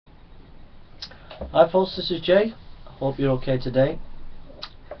Hi folks, this is Jay. Hope you're okay today.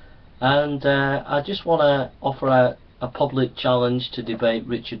 And I just want to offer a public challenge to debate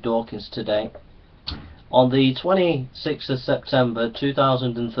Richard Dawkins today. On the 26th of September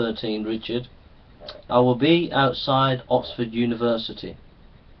 2013, Richard, I will be outside Oxford University.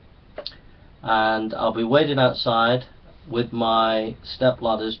 And I'll be waiting outside with my step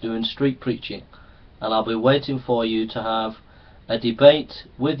ladders doing street preaching. And I'll be waiting for you to have a debate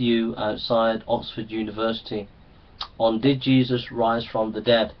with you outside Oxford University on did Jesus rise from the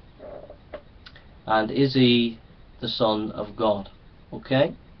dead and is he the Son of God.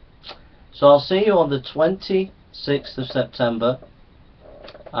 Okay, so I'll see you on the 26th of September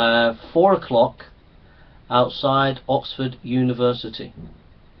 4 o'clock outside Oxford University,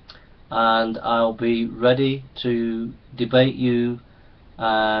 and I'll be ready to debate you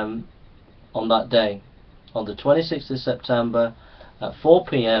on that day, on the 26th of September at 4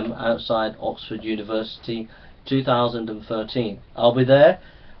 p.m. outside Oxford University 2013. I'll be there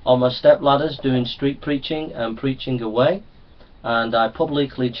on my step ladders doing street preaching and preaching away, and I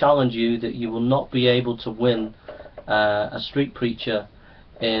publicly challenge you that you will not be able to win a street preacher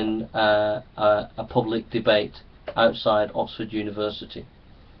in a public debate outside Oxford University.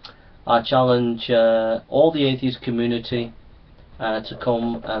 I challenge all the atheist community to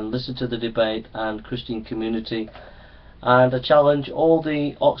come and listen to the debate, and Christian community, and I challenge all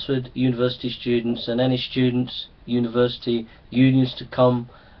the Oxford University students and any students, university unions to come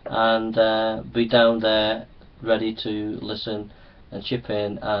and be down there ready to listen and chip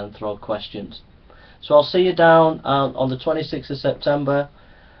in and throw questions. So I'll see you down on the 26th of September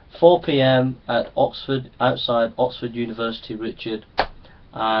 4 p.m. at Oxford, outside Oxford University, Richard,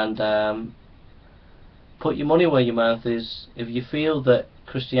 and put your money where your mouth is. If you feel that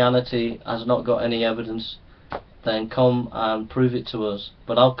Christianity has not got any evidence, then come and prove it to us.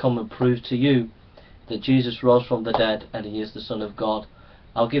 But I'll come and prove to you that Jesus rose from the dead and he is the Son of God.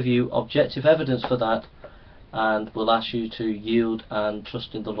 I'll give you objective evidence for that, and will ask you to yield and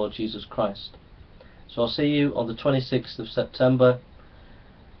trust in the Lord Jesus Christ. So I'll see you on the 26th of September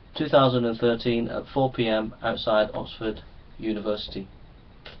 2013 at 4 p.m. outside Oxford University.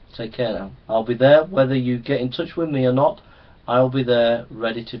 Take care now. I'll be there whether you get in touch with me or not. I'll be there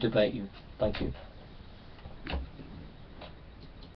ready to debate you. Thank you.